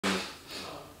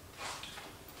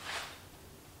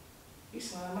You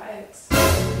smell like my ex.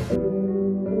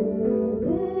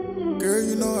 Girl,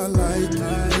 you know I like you.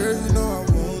 Girl, you know I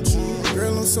want you.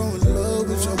 Girl, I'm so in love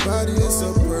with your body, it's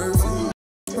so perfect.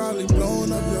 Probably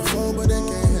blowing up your phone, but they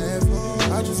can't have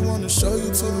it. I just want to show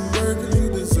you to the world, cause you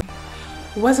deserve.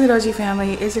 What's good, OG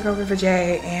family? It's your girl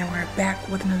ryvverJ, and we're back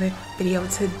with another video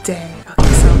today.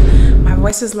 Okay, so my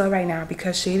voice is low right now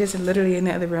because Sheed is literally in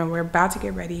the other room. We're about to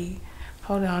get ready.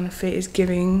 Hold on, the fit is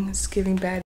giving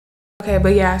bad. Okay,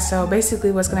 but yeah, so basically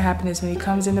what's gonna happen is when he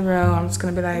comes in the room, I'm just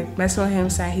gonna be like messing with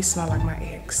him, saying he smells like my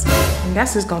ex. And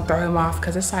that's just gonna throw him off,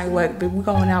 because it's like, what, but we're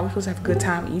going out, we're supposed to have a good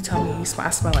time, and you tell me I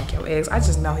smell like your ex. I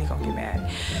just know he's gonna get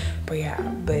mad. But yeah,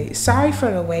 but sorry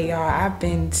for the wait, y'all. I've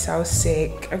been so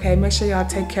sick. Okay, make sure y'all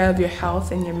take care of your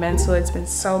health and your mental. It's been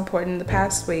so important. The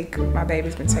past week, my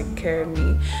baby's been taking care of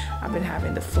me. I've been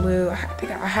having the flu. I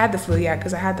think I had the flu, yeah,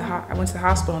 because I went to the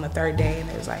hospital on the third day, and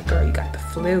it was like, girl, you got the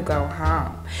flu, go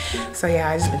home. So yeah,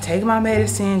 I just been taking my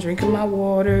medicine, drinking my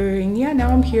water, and yeah, now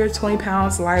I'm here 20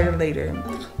 pounds lighter later.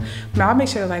 Now I'll make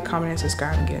sure to like, comment, and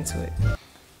subscribe and get into it.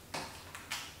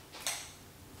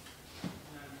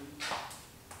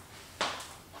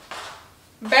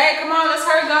 Babe, come on, let's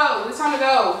hurry go. It's time to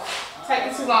go.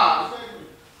 Taking too long.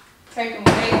 Taking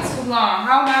way too long.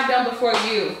 How am I done before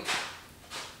you?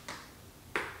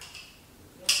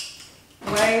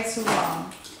 Way too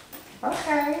long.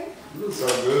 Okay. You look so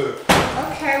good.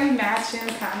 Okay, we matching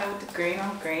kind of with the green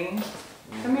on green.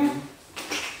 Come here.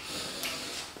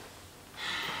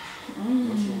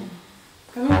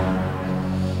 Come here.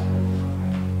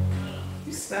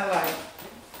 You smell like.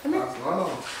 Come here.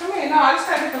 Come here. No, I just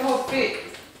gotta get the whole fit.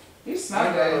 You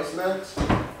smell good.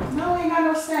 No, we ain't got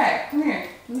no snack. Come here.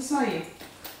 Let me smell you.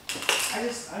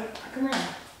 Come here.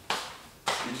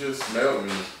 You just smelled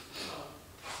me.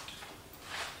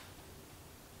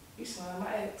 You smell like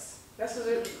my ex. That's what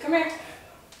it. Come here.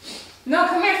 No,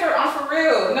 come here for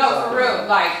real. No, for real.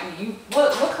 Like you,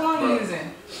 what cologne you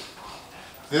using?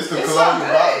 This the cologne you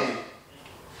bought me.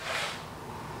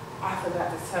 I forgot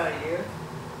to tell you.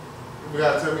 You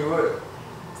gotta tell me what.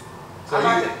 So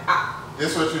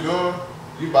this what you doing?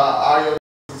 You buy all your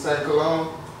the same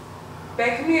cologne?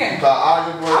 Babe, come here. You buy all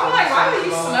your boys. I'm like, why do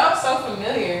you smell so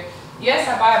familiar? Yes,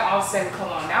 I buy them all the same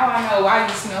cologne. Now I know why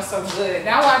you smell so good.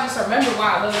 Now I just remember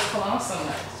why I love this cologne so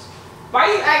much. Why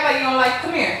you act like you don't like?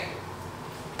 Come here.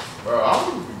 Bro,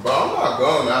 I'm not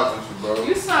going out with you, bro.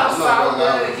 You smell so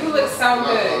good. You look so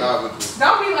good. I'm not going out with you.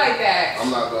 Don't be like that.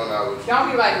 I'm not going out with you.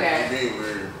 Don't be like that. You're being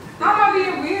weird. How am I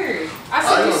being weird? I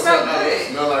said you smell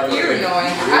good. You're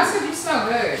annoying. I said you smell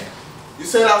good. You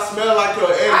said I smell like your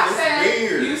ex. I said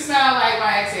weird. You smell like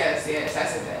my ex. Yes, I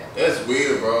said that. That's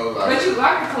weird, bro. Like, but you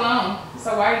like the cologne,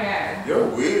 so why are you mad? You're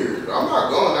weird. I'm not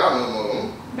going out no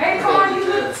more. Babe, come on, you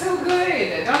look too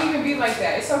good. Don't even be like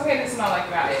that. It's okay to smell like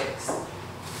my ex.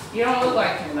 You don't look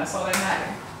like him. That's all that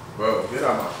matters. Bro, get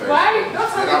out my face. Why? Don't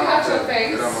tell me to get out your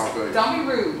face. Get out my face. Don't be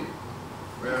rude.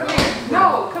 Man, come here.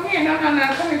 No, come here. No. Come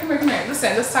here.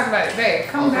 Listen, let's talk about it. Babe,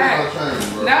 come back.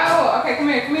 No, okay,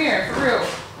 come here. For real.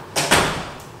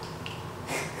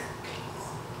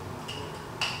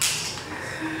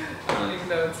 I don't even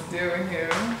know what to do in here.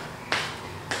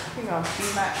 You're gonna be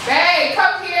my. Babe,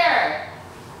 come here.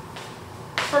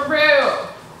 For real.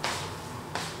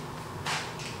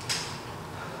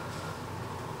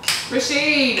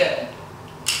 Rasheed.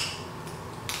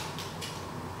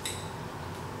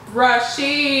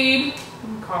 Rasheed.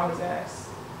 Let me call his ass.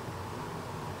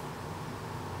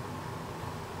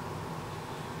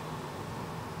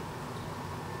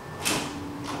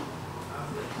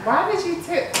 Why did you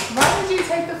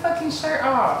take the fucking shirt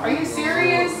off? Are you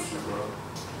serious?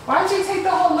 Why did you take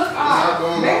the whole look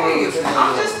off? Babe,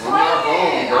 I'm just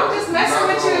playing. I'm just messing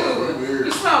with you.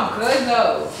 You smell good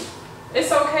though. It's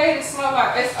okay to smell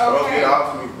like, it's okay.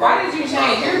 Why did you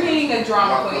change? You're being a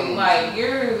drama queen. Like,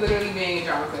 you're literally being a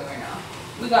drama queen right now.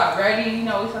 We got ready, you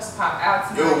know, we're supposed to pop out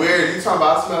tonight. You're weird. You talking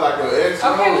about I smell like your ex?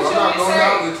 Okay, no, what I'm you not going say?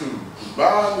 out with you.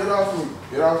 Bye, get off me.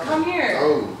 Get off me. Come here.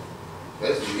 Oh,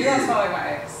 that's weird. You don't smell like my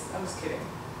ex. I'm just kidding.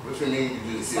 What you mean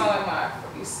you just smell like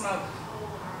you smell.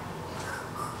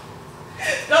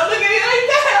 Don't look at me like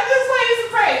that. I'm just playing. It's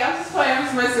a prank. I'm just playing. I'm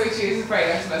just messing with you. It's a prank.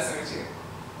 I'm just messing with you.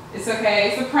 It's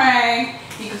okay. It's a prank.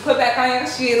 You can put back on your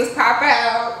shit. Let's pop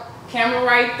out. Camera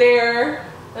right there.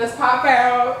 Let's pop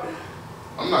out.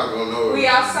 I'm not going nowhere. We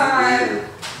outside.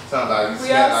 We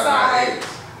outside.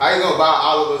 How you gonna buy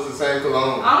all of us the same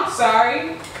cologne? I'm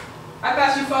sorry. I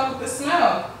thought you fucked with the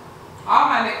smell. All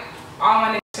my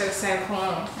niggas share the same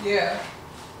cologne. Yeah.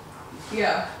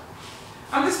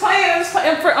 I'm just playing. I'm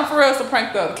for real. It's a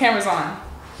prank though. The camera's on.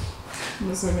 I'm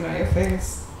just looking at your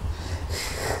face.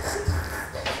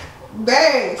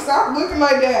 Babe, stop looking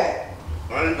like that.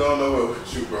 I ain't going nowhere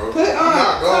with you, bro. Put it on. I'm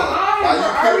not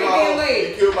going.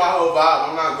 You killed my whole vibe.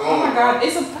 I'm not going. Oh my God,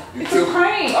 it's a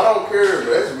prank. I don't care,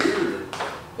 but that's weird.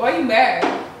 Why you mad?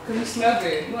 Cause you smell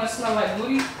good. You wanna smell like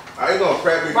booty? I ain't gonna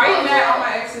prank me. Why you mad? All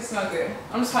my exes smell good.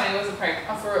 I'm just playing. It was a prank.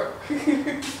 I'm for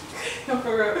real. I'm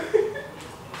for real.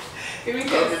 Give me a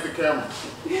kiss. Go get the camera.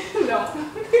 No.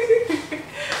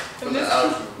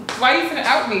 Why you finna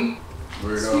out me?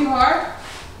 Weirdo. Sweetheart.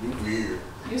 You weird.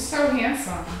 You're so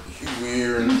handsome. You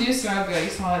weird. You do smell good. You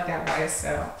smell like that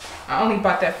YSL. I only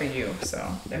bought that for you, so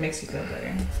that makes you feel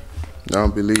better. I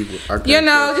don't believe it. You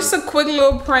know, just a quick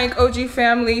little prank, OG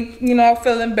family. You know,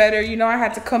 feeling better. You know, I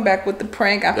had to come back with the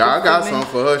prank. I got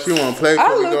something for her. She want to play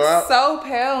before we go out. I look so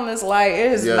pale in this light.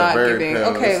 It is not giving.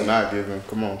 Pale. Okay. It's not giving.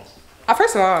 Come on.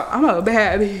 First of all, I'm a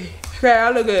bad bitch. Okay,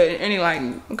 I look good in any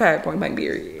lighting. Okay, point blank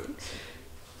period.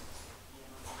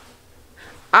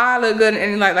 I look good in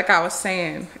any light, like I was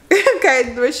saying.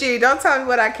 Okay, Rasheed, don't tell me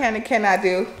what I can and cannot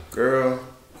do. Girl,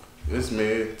 it's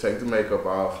me. Take the makeup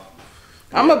off.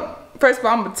 First of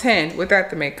all, I'm a 10 without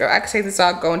the makeup. I can take this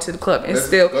off, go into the club, and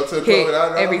still hit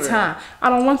every time. I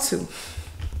don't want to.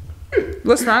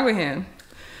 What's wrong with him?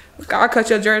 I'll cut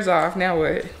your jersey off. Now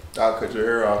what? I'll cut your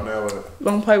hair off. Now what?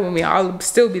 Don't play with me. I'll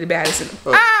still be the baddest.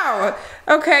 Ow!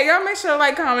 Okay, y'all make sure to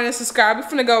like, comment, and subscribe. We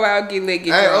finna go out, get lit,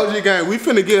 get drunk. OG gang, we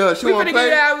finna get her. She wanna play?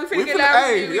 We finna get out.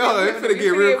 Hey, yo, it finna get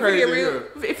real crazy here.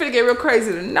 It finna get real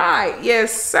crazy tonight.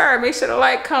 Yes, sir. Make sure to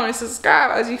like, comment,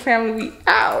 subscribe. OG family, we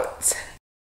out.